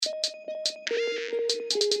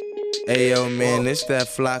Ayo man, it's that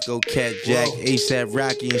Flocko, Cat Jack, ASAP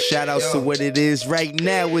Rocky, and shout outs to what it is right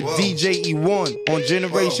now with DJ E1 on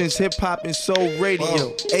Generations Hip Hop and Soul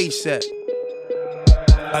Radio. ASAP.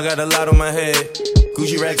 I got a lot on my head,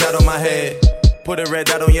 Gucci racks out on my head. Put a red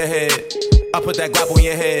dot on your head, I put that guap on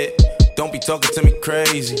your head. Don't be talking to me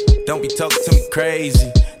crazy, don't be talking to me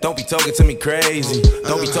crazy. Don't be talking to me crazy,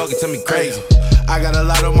 don't be talking to me crazy. I got a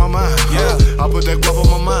lot on my mind, I put that guap on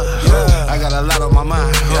my mind, I got a lot on my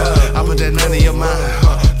mind, I put that none in your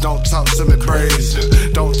mind. Don't talk to me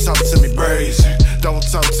brazy, don't talk to me brazy, don't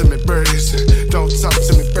talk to me brazy, don't talk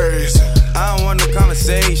to me brazy. I don't want no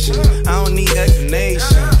conversation, I don't need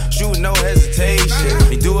explanation. Shoot no hesitation,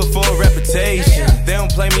 they do it for a reputation. They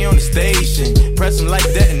don't play me on the station, press them like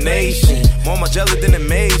detonation. More Magellan than a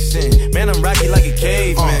Mason, man I'm rocky like a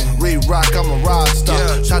caveman. Re-rock, I'm a rock star,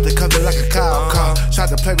 tried to cut me like a cow car, tried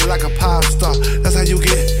to play me like a pop star. That's how you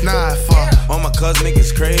get knife for. All my cousin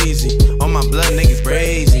niggas crazy, all my blood niggas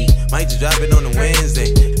brazy. Might just drop it on a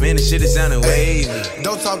Wednesday, man the shit is sounding wavy.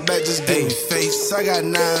 Don't talk back, just give me face. I got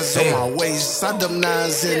nines on my waist, I dumb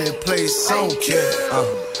nines in their place, I don't care.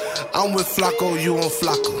 I'm with Flocko, you on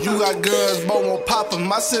Flocko. You got girls, but won't pop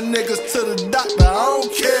 'em. I send niggas to the doctor, I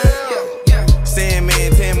don't care.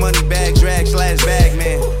 Sandman, 10 money bag, drag slash bag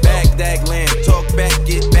man. Back dag land, talk back,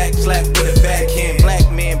 get back, slap with a backhand. Black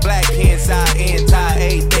man, black hand, side, anti,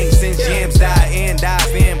 everything since Jams die and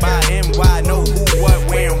dive in by NY. Know who, what,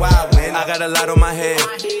 where, and why, when. I got a lot on my head,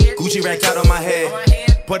 Gucci racked out on my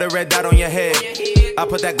head. Put a red dot on your head, I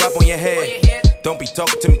put that guap on your head. Don't be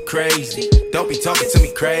talking to me crazy, don't be talking to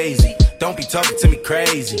me crazy. Don't be talking to me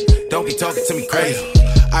crazy, don't be talking to me crazy.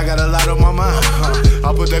 I got a lot on my mind,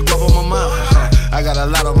 I put that guap on my mind. I got a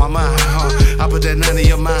lot on my mind, I put that none in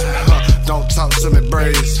your mind. Don't talk to me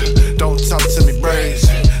brazy, don't talk to me brazy.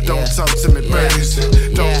 Don't talk to me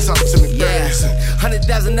brazy, don't talk to me brazy.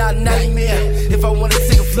 100,000 out nightmare, if I wanna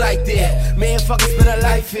take a flight there. Man, fucking spend a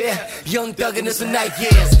life here, young thug and it's a night,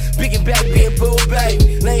 yes. Big and back, being bull,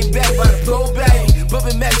 baby. Laying back by the floor, baby.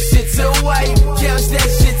 Bumping Max shit too white, couch that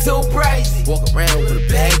shit too brazy. Walk around with a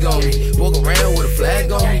bag on me, walk around with a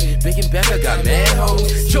flag on me. Big and back, I got mad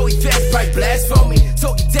homies. Joey fast, bright blast for me.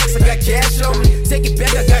 Talking text, I got cash on me. Take it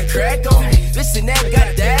back, I got crack on me. Listen, that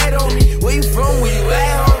got dad on me. Where you from, where you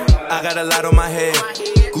at, homie? I got a lot on my head,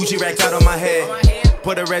 Gucci racked out on my head.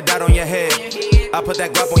 Put a red dot on your head, I put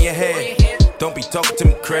that guap on your head. Don't be talking to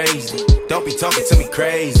me crazy, don't be talking to me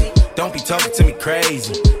crazy. Don't be talking to me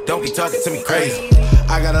crazy, don't be talking to me crazy.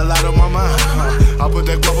 I got a lot on my mind, I put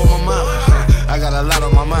that guap on my mind. I got a lot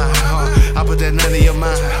on my mind, I put that none in your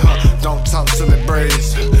mind. Don't talk to me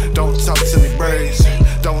brazy, don't talk to me brazy.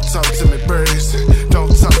 Don't talk to me brazy, don't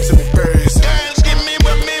talk to me brazy. Girls give me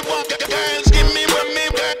what me want, girls give me what me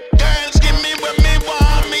want. Girls give me what me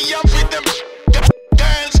want, me up with them.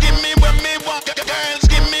 Girls give me what me want, girls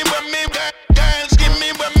give me what me want. Girls give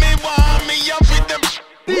me what me want, me up with them.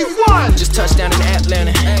 Just touched down in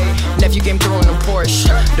Atlanta. Nephew came through in a Porsche.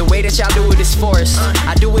 The way that y'all do it is forced.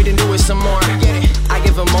 I do it and do it some more. I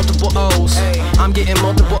give him multiple O's. I'm getting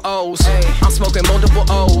multiple O's. I'm smoking multiple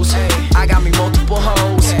O's. I got me multiple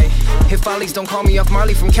hoes. If follies don't call me off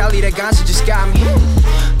Marley from Cali, that ganja just got me.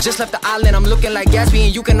 Just left the island, I'm looking like Gatsby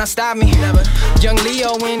and you cannot stop me. Young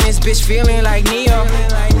Leo in this bitch feeling like Neo.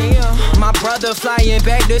 My brother flying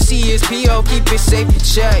back to see his P.O. Keep it safe to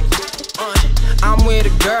check. I'm with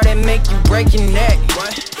a girl that make you break your neck.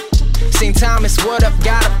 Same time as what up,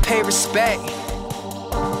 gotta pay respect.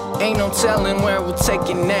 Ain't no telling where we'll take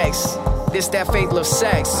it next. This that faith, love,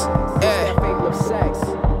 sex. Yeah.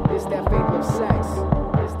 This that faith, love, sex.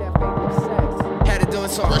 This that faith, love, sex. Had to do it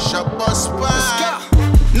to him. Rush up, Busspipe.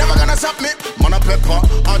 Never gonna stop me, man a pepper,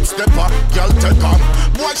 hot stepper, y'all take on.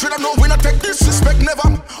 Boy should I know we not take disrespect, never.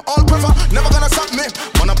 All prefer, never gonna stop me,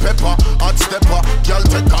 man a pepper, hot stepper, y'all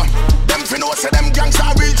take on. Them finno say them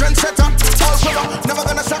gangsta real trendsetter. All prefer, never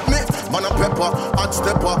gonna stop me, man a pepper, hot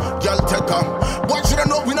stepper, y'all take on. Boy should I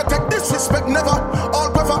know we not take disrespect, never.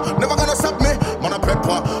 All prefer, never gonna stop me, man a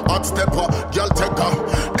pepper, hot stepper, y'all take on.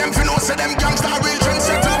 Them finno say them gangsta real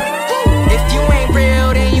trendsetter. If you ain't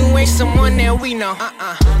real, then you ain't someone that we know.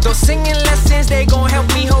 Those singing lessons, they gon' help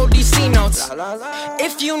me hold these C notes.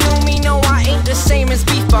 If you knew me, no, I ain't the same as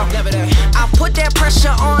before. I put that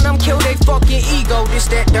pressure on them, kill they fucking ego. This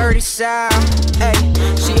that dirty sound. Ay,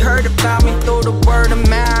 she heard about me through the word of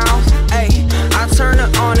mouth. Ay, I turn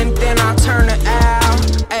her on and then I turn her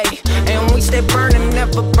out. Ay, and we stay burning,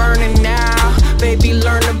 never burning now. Baby,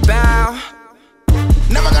 learn about.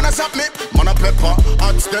 Never gonna stop me, man a pepper,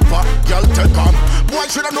 hot stepper, y'all take on. Boy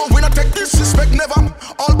should I know we not take disrespect, never.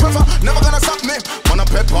 All prefer, never gonna stop me, man a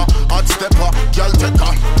pepper, hot stepper, y'all take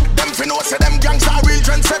on. Them fi know say them gangsta real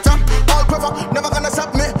trendsetter. All clever, never gonna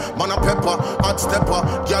stop me. Man a pepper, hot stepper,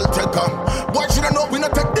 girl take her. Boy shoulda know we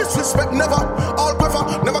not take disrespect never. All clever,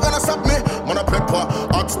 never gonna stop me. Man a pepper,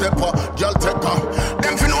 hot stepper, girl take her.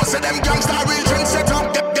 Them fi know say them gangsta real trendsetter.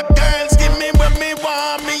 Girls give me what me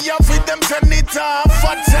want, me off with them send it off.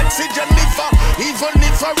 Fat sexy Jennifer, even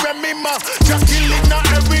if I remember Jacquees not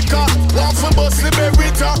Erica, one for bust the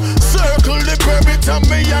berita. Circle the perimeter,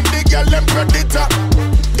 me and the girl them predator.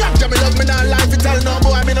 God me love me not life, it tell no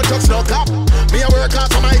boy me no touch no cop. Me a work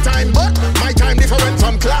hard for my time, but my time different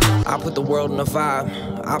from clock. I put the world in a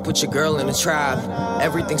vibe, I put your girl in a tribe.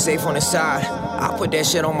 Everything safe on the side, I put that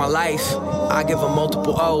shit on my life. I give her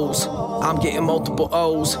multiple O's, I'm getting multiple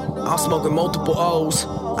O's. I'm smoking multiple O's,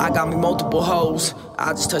 I got me multiple hoes.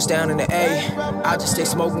 I just touch down in the A, I just stay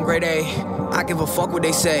smoking grade A. I give a fuck what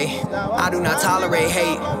they say, I do not tolerate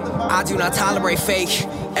hate, I do not tolerate fake.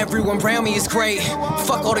 Everyone around me is great,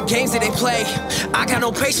 fuck all the games that they play. I got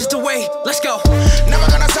no patience to wait, let's go. Never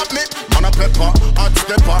gonna stop me, man a pepper, hot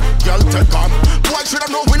stepper, girl take on. Boy shoulda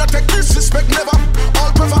know we not take disrespect never.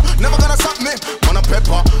 All clever, never gonna stop me, man a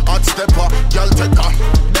pepper, hot stepper, girl take on.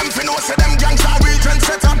 Them fi know say them gangsta real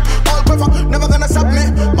trendsetter. All clever, never gonna stop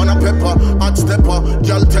me, man a pepper, hot stepper,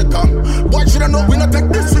 girl take on. Boy shoulda know we not take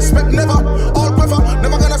disrespect never. All clever,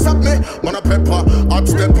 never gonna stop me, man a pepper, hot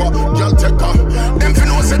stepper, girl take on. Them fi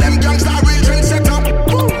know say them gangsta real trendsetter.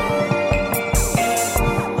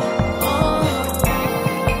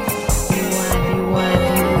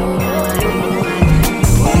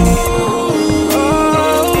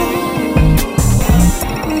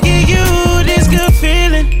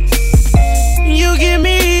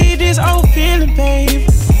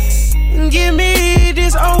 Give me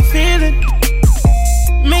this old feeling,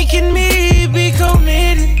 making me be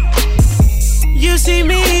committed. You see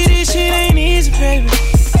me, this shit ain't easy, baby.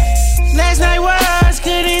 Last night was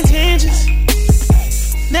good intentions,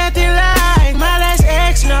 nothing like my last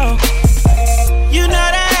ex, no. You know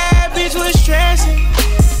that bitch was stressing.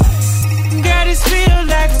 Girl, this feels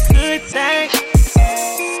like a good thing.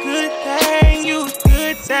 Good thing, you a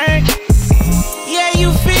good thing. Yeah,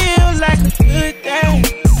 you feel like a good thing.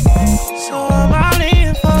 So I'm all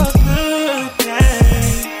in for a good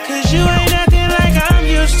thing. Cause you ain't nothing like I'm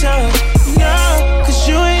used to. No, cause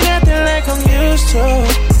you ain't nothing like I'm used to.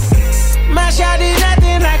 My shot is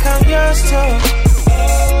nothing like I'm used to.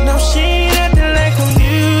 No, she ain't nothing like I'm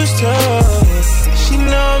used to. She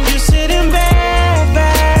know I'm used to them bad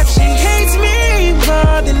vibes. She hates me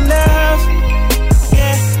more than love.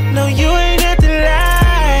 Yeah, no, you ain't nothing like.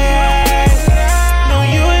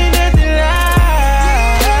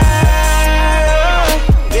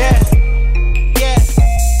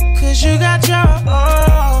 You got your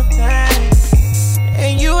own thing,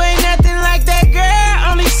 and you ain't nothing like that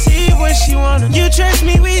girl. Only see what she wanna. You trust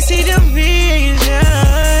me, we see the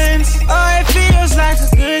visions. Oh, it feels like a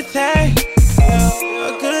good thing,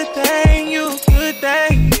 a good thing, you a good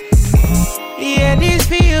thing. Yeah, this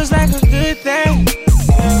feels like a good thing,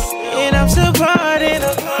 and I'm supporting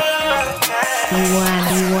a good thing.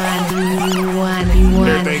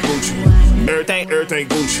 Everything Gucci, everything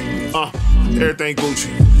Gucci, everything Gucci.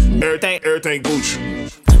 Everything Gucci.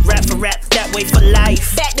 Rap for rap, that way for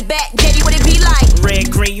life. Back to back, daddy, what it be like?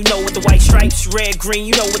 Red, green, you know with the white stripes. Red, green,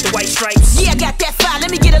 you know with the white stripes. Yeah, got that fire,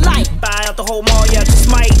 let me get a light. Buy out the whole mall, yeah,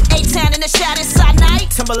 just might. 8-10 in the shot inside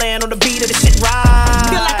night. Timberland on the beat of the shit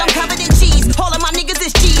ride. Feel like I'm covered in cheese. All of my niggas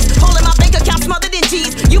is G's. All of my bank accounts smothered in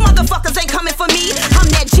G's. You motherfuckers ain't coming for me.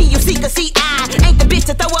 I'm that G, you see, cause see, I ain't the bitch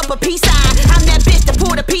to throw up a peace sign. I'm that bitch to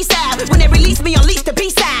pull the peace out. When they release me, unleash the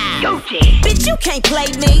peace sign. Bitch, you can't play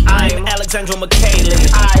me. I'm Alessandro Michele.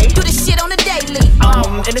 I do this shit on the daily.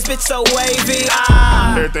 And this bitch so wavy.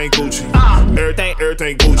 Everything Gucci. Everything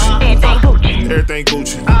Gucci. Everything Gucci. Everything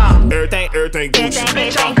Gucci.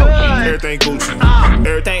 Everything good. Everything Gucci.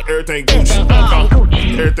 Everything Gucci.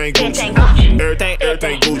 Everything Gucci.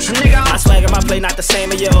 Everything Gucci. I swag in my play not the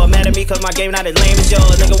same as yours. Mad at me cause my game not as lame as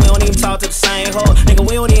yours. Nigga, we don't even talk to the same hoe. Nigga,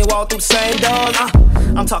 we don't even walk through the same doors.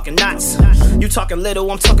 I'm talking knots. You talking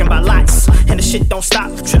little, I'm talking about lots. And the shit don't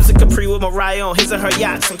stop. Trips to Capri with Mariah on his and her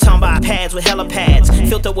yachts. I'm talking about pads with hella pads.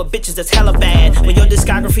 Filter with bitches that's hella bad. When your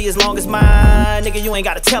discography is long as mine, nigga, you ain't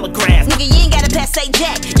got a telegraph. Nigga, you ain't got a pass, say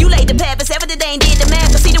jack. You laid the pad, but 7 today ain't did the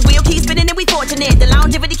math. But see the wheel keep spinning and we fortunate. The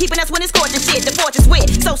longevity keeping us when it's scorching shit. The fortress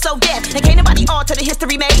with so death. And can't nobody alter the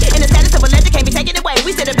history made. And the status of a legend can't be taken away.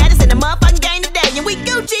 We said the baddest in the motherfucking game today. And we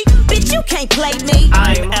Gucci. Bitch, you you can't play me.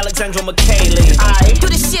 I'm Alessandro, Michele. I do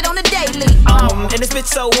this shit on the daily. And this bitch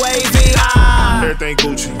so wavy. Everything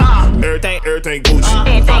Gucci. Everything Gucci.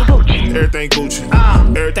 Everything Gucci. Everything Gucci.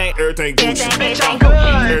 Everything Gucci.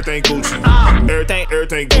 Everything Gucci.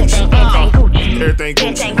 Everything Gucci. Everything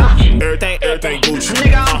Gucci. Everything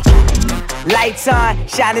Gucci. Lights on,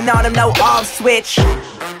 shining on them, no off switch.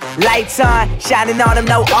 Lights on, shining on them,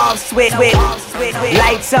 no off switch.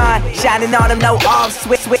 Lights on, shining on them, no off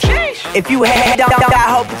switch. If you had dog, I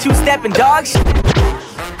hope that you stepping dog shit.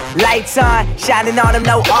 Lights on, shining on them,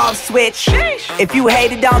 no off switch. If you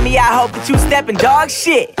hated on me, I hope that you stepping dog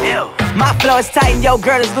shit. My flow is tight and your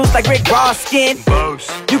girl is loose like Rick Ross skin.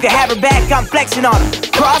 You can have her back, I'm flexing on her.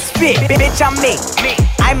 CrossFit, bitch, I'm me.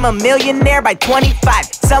 I'm a millionaire by 25.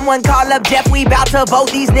 Someone call up Jeff, we bout to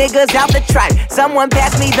vote these niggas out the tribe. Someone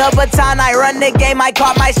pass me the baton, I run the game, I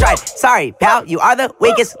caught my stride. Sorry, pal, you are the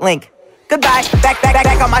weakest link. Goodbye, back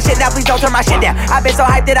on my shit now, please don't turn my shit down. I've been so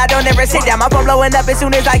hyped that I don't ever sit down. My phone blowing up as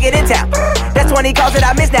soon as I get in town. That's 20 calls that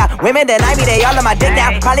I miss now. Women deny me, they all on my dick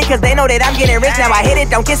now. Probably cause they know that I'm getting rich now. I hit it,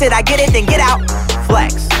 don't kiss it, I get it, then get out.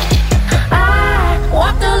 Flex. I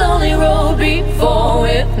walked a lonely road before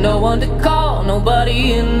with no one to call,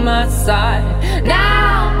 nobody in my side.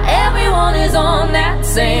 Now everyone is on that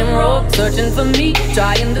same road, searching for me,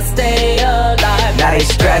 trying to stay alive. Now they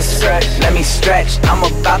stress, let me stretch, I'm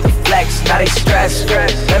about to flex. Now they stress,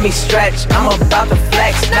 let me stretch, I'm about to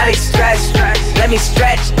flex. Now they stress, let me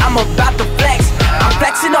stretch, I'm about to flex. I'm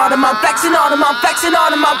flexing on them, I'm flexing on them, I'm flexing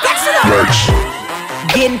on them, I'm flexing on them.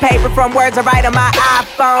 Getting paper from words I write on my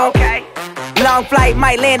iPhone. Long flight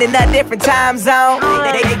might land in a different time zone.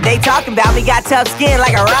 They talking about me, got tough skin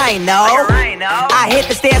like a rhino. I hit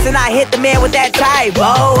the stance and I hit the man with that type.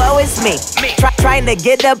 Oh, it's me. Trying to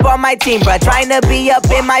get up on my team, bruh. Trying to be up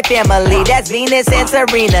in my family. That's Venus and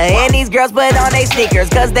Serena. And these girls put on they sneakers,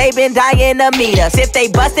 cause they been dying to meet us. If they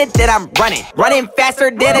busted, then I'm running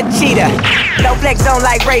faster than a cheetah. No flex zone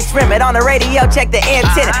like race rimmet. On the radio, check the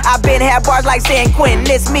antenna. I been had bars like San Quentin.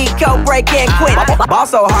 It's me, go break and quit. Ball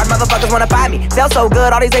so hard, motherfuckers wanna find me. Sell so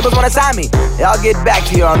good, all these labels wanna sign me. I'll get back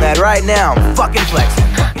to you on that right now. I'm fucking flexing.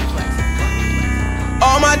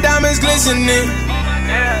 All my diamonds glistening.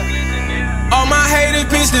 All my haters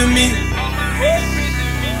pissed at me.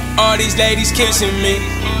 All these ladies kissing me.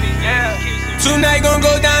 Tonight gon'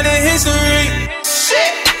 go down in history.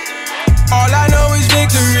 Shit. All I know is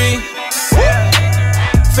victory.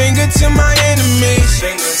 Finger to my enemies.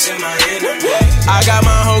 I got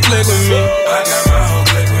my whole clique with me.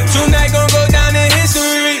 Tonight gon' go down in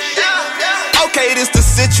history. Okay, this the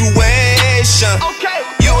situation.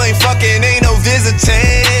 You ain't fucking, ain't no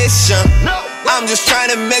visitation. I'm just trying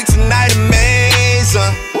to make tonight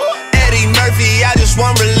amazing. Eddie Murphy, I just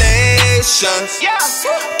want relations.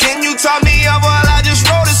 Can you talk me up while I just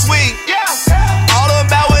roll this week? All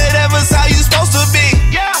about whatever's how you supposed to be.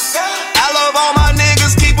 I love all my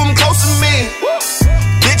niggas, keep them close to me.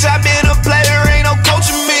 Bitch, I been a player, ain't no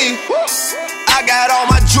coaching me. I got all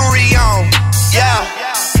my jewelry on,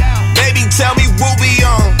 Baby, tell me what we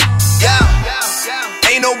on,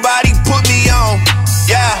 Ain't nobody put me on,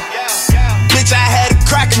 Bitch, I had a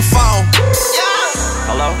cracking phone,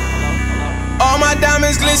 Hello? All my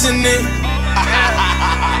diamonds glistening.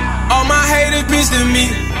 All my haters pissed at me.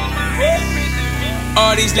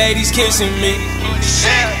 All these ladies kissing me.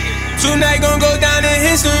 Tonight gon' go down in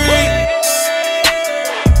history.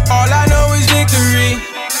 All I know is victory.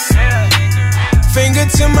 Finger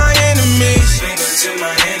to my enemies.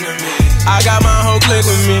 I got my whole clique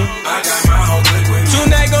with me.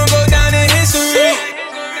 Tonight gon' go down in history.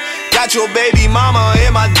 Got your baby mama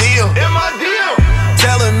in my deal.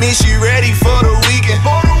 Telling me she ready for the weekend.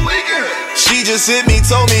 She just hit me,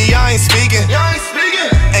 told me I ain't speaking.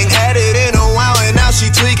 Ain't had it in a while and now she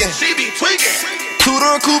tweaking. To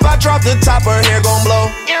the coupe, I dropped the top, her hair gon' blow.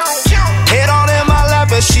 Head on in my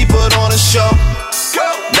lap as she put on a show.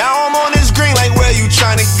 Now I'm on this green, like where you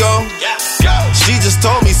tryna go? She just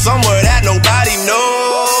told me somewhere that nobody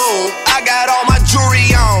know. I got all my jewelry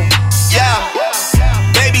on,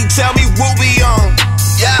 Baby, tell me what we on,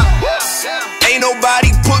 Ain't nobody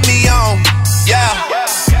put me on,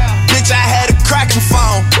 Bitch, I had a cracking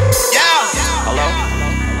phone, Hello?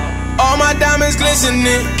 All my diamonds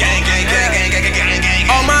glistening.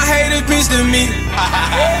 All my haters pissed at me.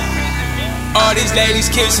 All these ladies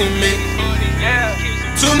kissing me.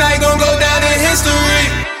 Tonight gon' go down in history.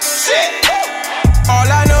 All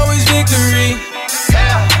I know is victory.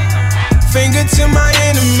 Finger to my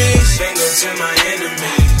enemies.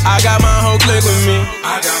 I got my whole clique with me.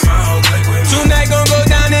 Tonight gon' go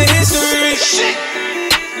down in history.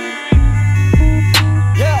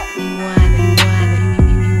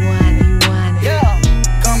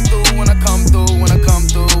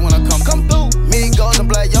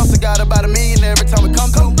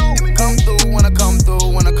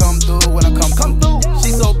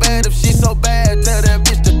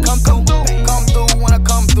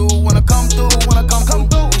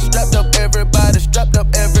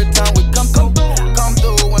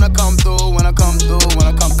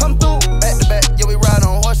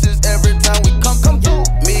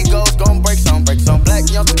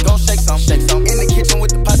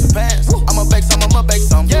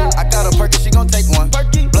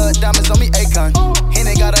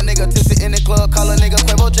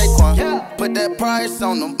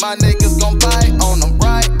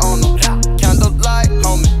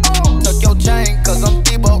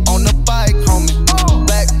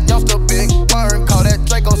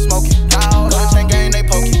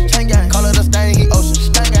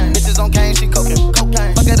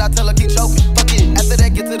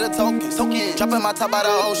 Dropping my top out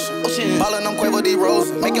of ocean. Ballin' them Quavo D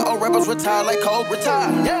Rose. Making old rappers retire like Cole.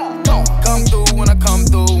 Retire. Yeah. Come through when I come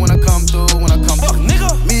through. When I come through. When I come through. Fuck, nigga.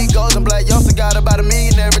 Me goes and Black Youngsta got about $1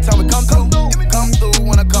 million every time we come through. Come through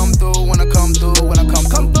when I come through. When I come through. When I come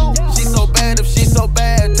through. She so bad if she so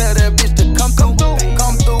bad. Tell that bitch to come through.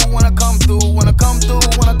 Come through when I come through. When I come through.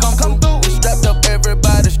 When I come through. We strapped up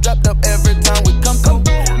everybody. Strapped up every time we come through.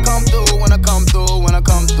 Come through when I come through. When I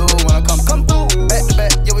come through. When I come through. Back to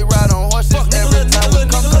back, yeah, we ride on horses. Fuck, every time we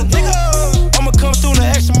come through. I'ma come through the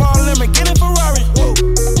action mall, let me get in Ferrari.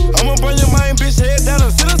 I'ma burn your mind, bitch, head down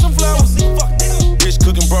and send her some flowers. Bitch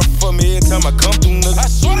cooking breakfast for me every time I come through, nigga. I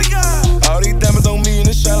swear to God. All these diamonds on me and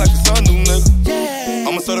it shine like the sun do, nigga. Yeah.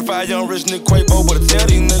 I'm a certified young rich nigga, Quavo, but I tell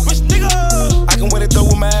these niggas. Rich nigga. I can wear it though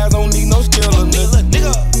with my eyes, don't need no skill,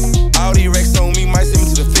 nigga. All these racks on me might send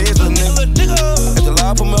me to the feds, nigga. At the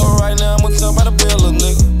live for me right now, I'm gonna tell by the bill,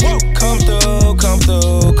 nigga. Come through, come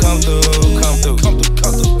through, come through, come through, come through,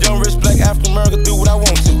 come through. Young rich black African American do what I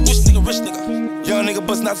want to. Rich nigga. Young nigga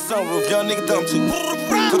bust not the sunroof, young nigga dumb too.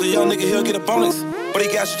 Cause the young nigga he'll get a bonus, but he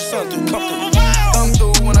got your son through. Come through. Come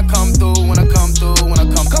through when I come through. When I come through. When I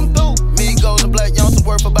come through. Me goes and Black Youngsta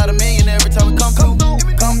worth about $1 million every time we come through.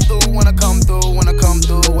 Come through when I come through. When I come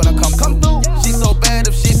through. When I come through. She so bad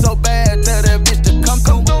if she so bad. Tell that bitch to come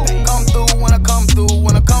through. Come through when I come through.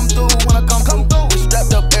 When I come through. When I come through. We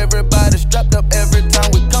strapped up everybody. Strapped up every time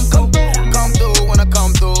we come through. Come through when I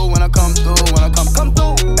come through. When I come through. When I come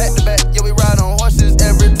through. Back to back, yeah, we ride on horses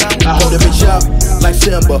every time. I hold a bitch up like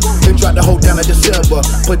Simba. Then drop the hoe down like Decemba.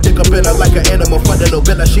 Put dick up in her like an animal. Fuck that little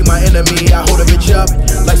bitch like she my enemy. I hold a bitch up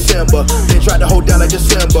like Simba. Then drop the hoe down like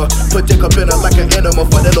December. Put dick up in her like an animal.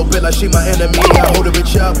 Fuck that little bitch like she my enemy. I hold a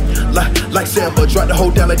bitch up like Simba. Drop the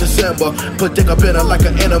hoe down like December. Put dick up in her like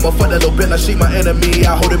an animal. Fuck that little bitch like she my enemy.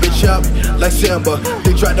 I hold a bitch up like Simba.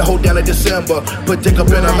 Then drop the hoe down like December. Put dick up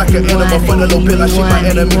in her like an animal. Fuck that little bitch like she my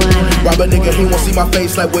enemy. Rob a nigga, he won't see my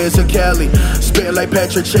face like where's a Cali. Spitting like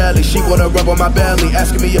Patrick Charlie. She wanna rub on my belly,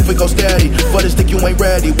 asking me if we go steady. For this dick you ain't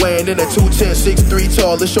ready. Weighing in at 210, 6'3"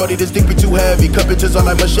 tall. This shorty, this dick be too heavy. Cut bitches on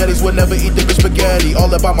like machetes, will never eat dick with spaghetti.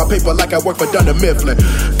 All about my paper like I work for Dunder Mifflin.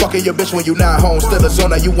 Fucking your bitch when you not home. Still a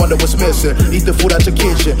zone, you wonder what's missing. Eat the food out your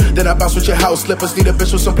kitchen, then I bounce with your house slippers. Need a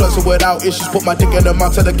bitch with some plus or without issues. Put my dick in the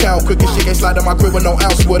mouth to the count. Quick as she ain't slide in my crib with no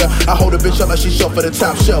ounce with her. I hold a bitch up like she short for the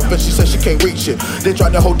top shelf, and she said she can't reach it. Then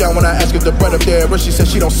tried to hold down when I asked if the bread up there, but she said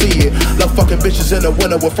she don't see it. Love fucking bitches in the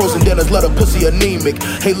winter with frozen dinners. Let her pussy anemic.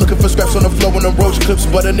 Hate looking for scraps on the floor in them roach clips,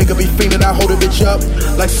 but a nigga be fiending. I hold a bitch up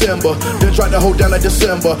like Simba. Then tried to hold down like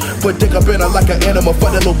December. Put dick up in her like an animal.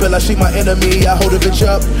 Fuck that little bitch like she my enemy. I hold a bitch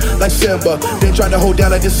up like Simba. Then tried to hold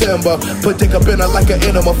down like December. Put dick up in her like an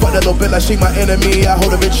animal. Fuck that little bitch like she my enemy. I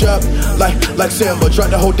hold a bitch up like Simba.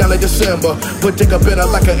 Tried to hold down like December. Put dick up in her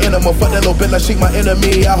like an animal. Fuck that little bitch like she my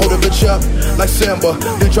enemy. I hold a bitch up like Simba.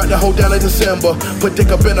 Then tried to hold down like December. Put dick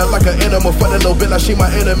up in her like an animal. Fuck that little bitch like she my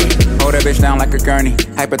enemy. Hold that bitch down like a gurney.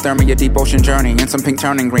 Hypothermia, deep ocean journey. And some pink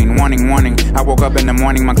turning green. Warning, warning. I woke up in the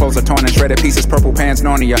morning, my clothes are torn and shredded pieces. Purple pants,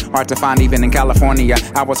 Narnia. Hard to find even in California.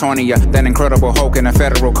 I was hornier than Incredible Hulk in a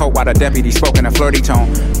federal coat while the deputy spoke in a flirty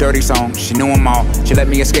tone. Dirty song, she knew them all. She let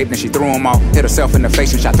me escape, then she threw them all. Hit herself in the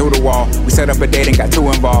face and shot through the wall. We set up a date and got too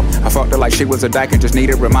involved. I fucked her like she was a dyke and just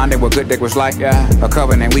needed reminded what good dick was like. Yeah, a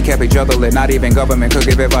covenant, we kept each other lit. Not even government could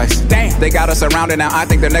give advice. Damn, they got us surrounded now. I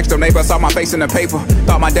think the next door neighbor saw my face in the paper.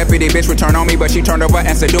 Thought my deputy bitch would turn on me, but she turned over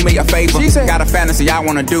and said, do me a favor. She said, got a fantasy I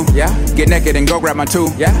wanna do. Yeah, get naked and go grab my tool.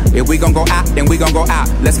 Yeah, if we gon' go out, then we gon' go out.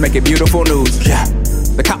 Let's make it beautiful news. Yeah.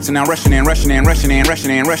 The cops are now rushing in, rushing in, rushing in,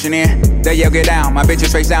 rushing in, rushing in. They yell, get down. My bitch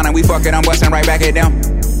is face down and we fucking, I'm busting right back at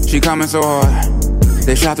them. She coming so hard,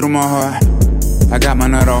 they shot through my heart. I got my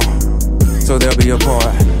nut off, so there'll be a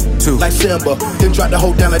part. Like Simba, then drop the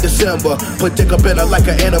hoe down like December. Put dick up in her like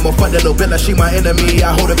an animal. Fuck that little bitch like she my enemy.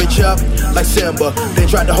 I hold a bitch up like Simba. Then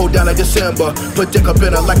drop the hoe down like December. Put dick up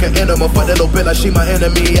in her like an animal. Fuck that little bitch like she my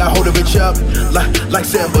enemy. I hold a bitch up like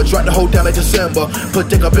Simba. Drop the hoe down like December.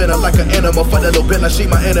 Put dick up in her like an animal. Fuck that little bitch like she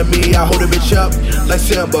my enemy. I hold a bitch up like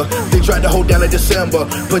Simba. Then drop the hoe down like December.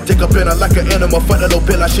 Put dick up in her like an animal. Fuck that little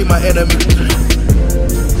bitch like she my enemy.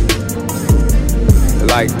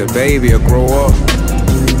 Like the baby will grow up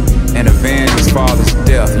and avenge his father's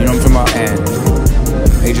death, you know what I'm talking about?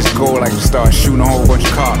 And they just go like start shooting a whole bunch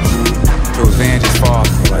of cops to avenge his father,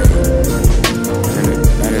 like,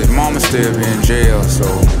 and his mama still be in jail, so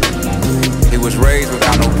he was raised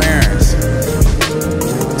without no parents,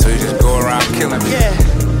 so he just go around killing me. Yeah,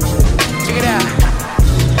 check it out.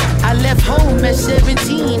 I left home at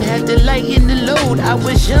 17, had to lighten the load. I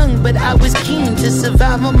was young, but I I was keen to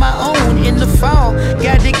survive on my own in the fall.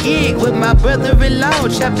 Got a gig with my brother-in-law,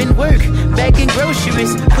 chopping work, bagging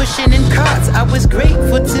groceries, pushing in carts. I was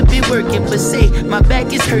grateful to be working, but say my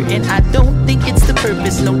back is hurting. I don't think it's the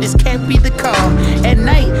purpose. No, this can't be the call. At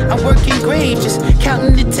night, I'm working grave, just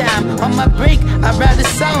counting the time. On my break, I write a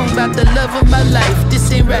song about the love of my life.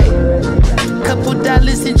 This ain't right. Couple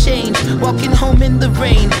dollars and change, walking home in the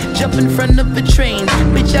rain, jump in front of a train.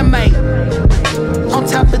 Bitch, I might. On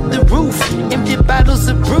top of the roof, empty bottles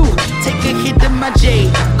of brew. Take a hit of my J,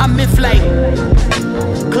 I'm in flight.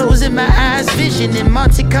 Closing my eyes, vision in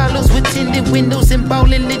Monte Carlos with tinted windows and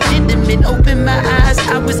ballin' legitimate. Open my eyes,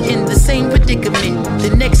 I was in the same predicament.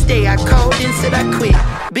 The next day I called and said I quit.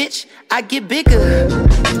 Bitch, I get bigger.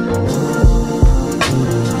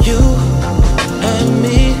 You and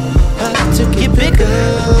me have to get bigger.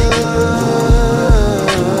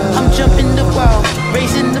 I'm jumping the wall,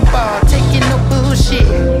 raising the bar, taking no bullshit.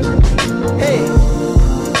 Hey,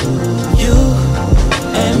 you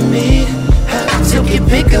and me have to get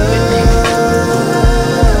bigger.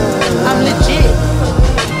 I'm legit,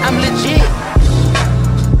 I'm legit.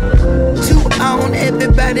 Two on,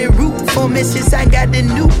 everybody root for me since I got the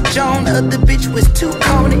new John. Other bitch was too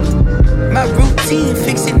corny. My routine,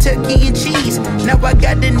 fixing turkey and cheese. Now I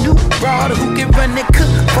got a new broad who can run and cook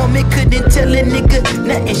for me. Couldn't tell a nigga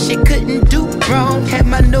nothing she couldn't do wrong. Had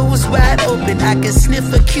my nose wide open, I could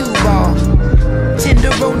sniff a cue ball.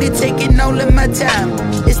 Tenderoni taking all of my time.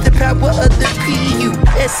 It's the power of the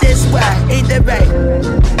P-U-S-S-Y, ain't that right?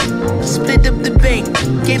 Split up the bank,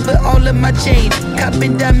 gave her all of my change.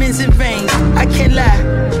 Copping diamonds and rings, I can't lie.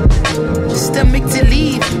 Stomach to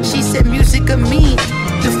leave, she said music of me.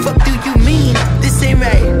 The fuck do you mean? This ain't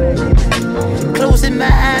right. Closing my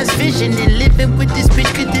eyes, vision and living with this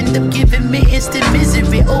bitch could end up giving me instant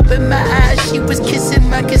misery. Open my eyes, she was kissing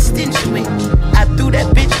my constituent. I threw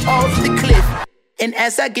that bitch off the cliff. And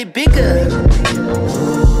as I get bigger,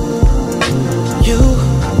 you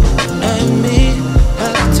and me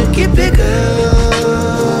have to get bigger.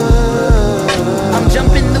 I'm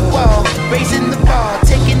jumping the wall, raising the bar,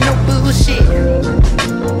 taking no bullshit.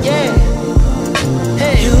 Yeah.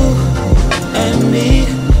 Hey, you and me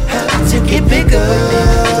have to get bigger.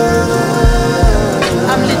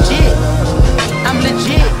 I'm legit, I'm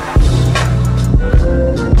legit.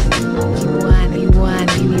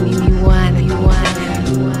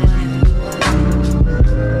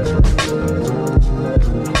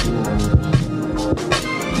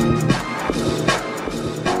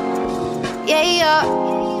 Yeah, yeah.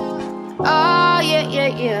 Oh, yeah, yeah,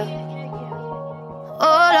 yeah.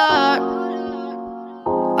 Oh, Lord.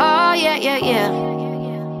 Oh, yeah, yeah, yeah.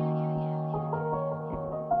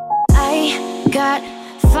 I got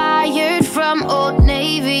fired from Old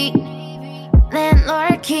Navy.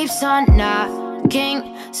 Landlord keeps on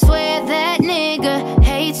knocking. Swear that nigga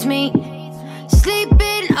hates me.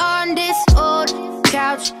 Sleeping on this old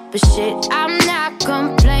couch. But shit, I'm not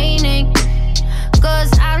complaining.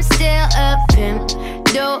 Cause I'm still a pimp.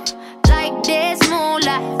 Though, like there's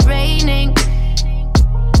moonlight raining.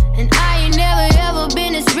 And I ain't never ever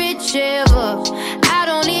been this rich ever. I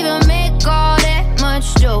don't even make all that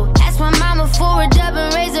much dough. Asked my mama for a dub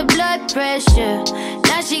and raise her blood pressure.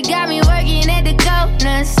 Now she got me working at the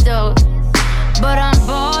corner store. But I'm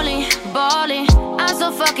ballin', ballin', I'm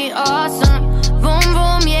so fucking awesome. Vroom,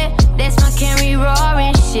 vroom, yeah, that's my Camry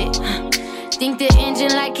roaring shit. Think the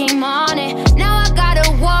engine light came on it. Now I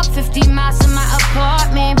gotta walk 50 miles to my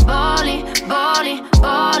apartment. Ballin', ballin',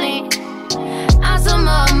 ballin'. I'm so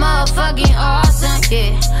motherfucking awesome,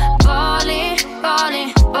 yeah. Ballin',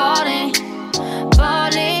 ballin', ballin'.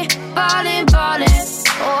 Ballin', ballin', ballin'.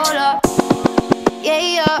 Hold up, yeah,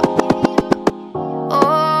 yeah.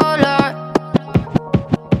 Oh, Lord.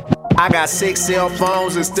 I got 6 cell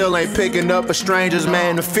phones and still ain't picking up for strangers,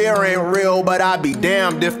 man. The fear ain't real, but I be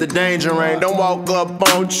damned if the danger ain't. Don't walk up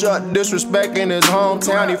on Chuck, disrespecting his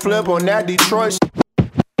hometown. He flip on that Detroit.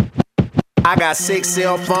 I got 6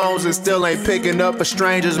 cell phones and still ain't picking up for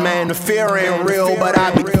strangers, man. The fear ain't real, but I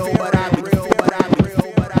be real, but I be real.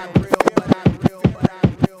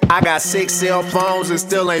 I got 6 cell phones and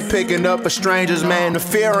still ain't picking up for strangers, man. The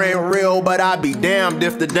fear ain't real, but I be damned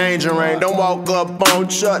if the danger ain't. Don't walk up on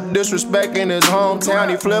Chuck, disrespecting his hometown.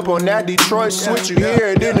 He flip on that Detroit switch, you hear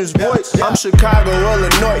it in his voice. I'm Chicago,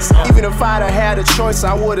 Illinois. Even if I'd have had a choice,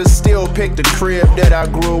 I would've still picked the crib that I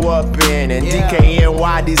grew up in. And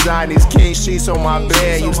DKNY designed these king sheets on my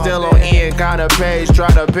bed. You still on Ian kind of page,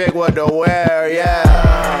 trying to pick what to wear,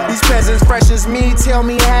 yeah. These peasants fresh as me, tell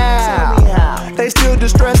me how. They still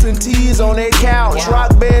distressing tees on their couch.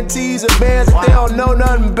 Rock band tees and bands that they don't know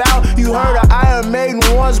nothing about. You heard of Iron Maiden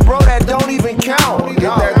once, bro, that don't even count.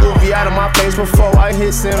 Get that goofy be out of my face before I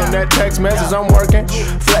hit send on that text message. I'm working,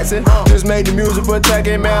 flexing, just made the music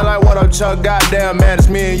protecting, man. Like what up, Chuck? Goddamn, man, it's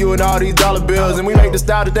me and you and all these dollar bills, and we make the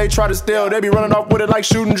style that they try to steal. They be running off with it like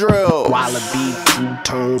shooting drill. While I be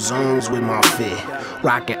two-tone zones with my fit,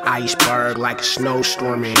 rockin' iceberg like a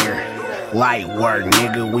snowstorm in here. Light work,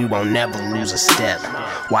 nigga, we won't never lose a step.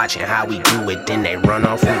 Watching how we do it, then they run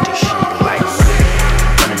off with the shit like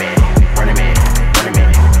run a man, run a man, run a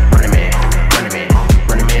man, run a man, run a man,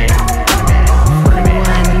 run a man, run a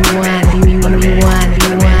man, run a man,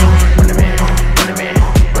 run a man,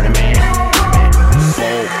 run a man.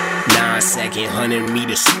 9-second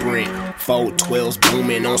 100-meter sprint. 412s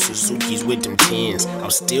booming on Suzuki's with them 10s.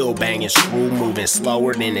 I'm still banging screw, moving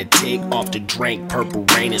slower than a tick off the drink. Purple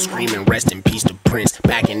rain and screaming rest in peace to Prince.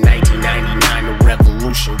 Back in 1999, the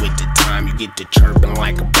revolution with the time. You get to chirping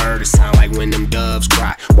like a bird. It sound like when them doves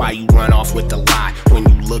cry. Why you run off with the lie when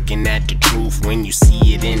you looking at the truth? When you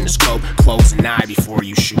see it in the scope, close an eye before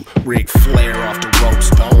you shoot. Ric Flair off the rope,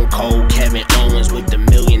 Stone Cold Kevin Owens with the $1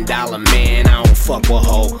 Million Man. I don't fuck with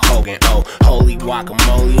Hulk Hogan. Oh, holy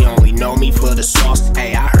guacamole, only know me for the sauce.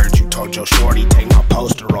 Hey, I heard you told your shorty take my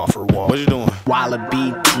poster off her wall. What you doing? While I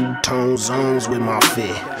be two-tone zones with my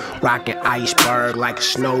fit, rockin' iceberg like a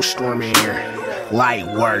snowstorm in here. Light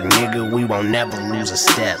work, nigga, we won't never lose a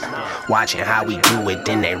step. Watching how we do it,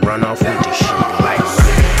 then they run off with the shit like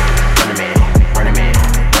run a man, run a man,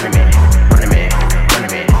 run a man, run a man, run a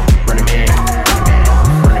man, run a man,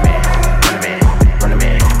 run a man, run a man, run a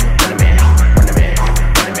man, run a man, run a man,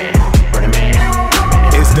 run a man, run a man.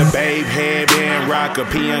 It's the babe headband rocker,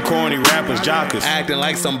 peeing corny rappers, jockers, acting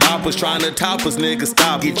like some boppers, trying to top us, niggas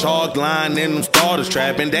stop. Get chalked line in them starters,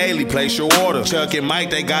 trapping daily, place your order. Chuck and Mike,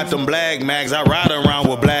 they got them black mags, I ride around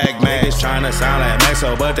with black mags. Trying to sound like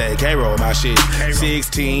Maxo, but they can't roll my shit.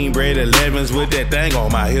 16 bred 11s with that thing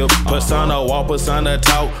on my hip. Persona walk, persona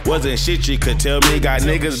talk, wasn't shit you could tell me. Got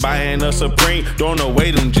niggas buying a Supreme, don't know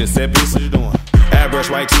way them Giuseppe's. What you doing? Airbrush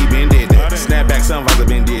white tee, been did that. Snapback sunvisor,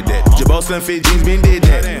 been did that. Jabot Slim Fit jeans, been did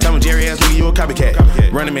that. Tell me Jerry ass nigga, you a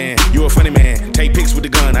copycat. Running man, you a funny man. Take pics with the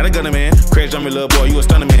gun, not a gunner man. Crash jumping little boy, you a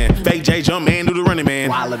stunner man. Fake J jump man, do the running man.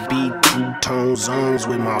 While I be two-tone zones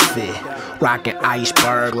with my fit, rockin'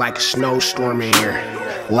 iceberg like a snowstorm in here.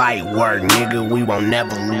 Light work, nigga, we won't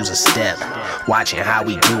never lose a step. Watching how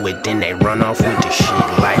we do it, then they run off with the shit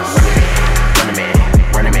like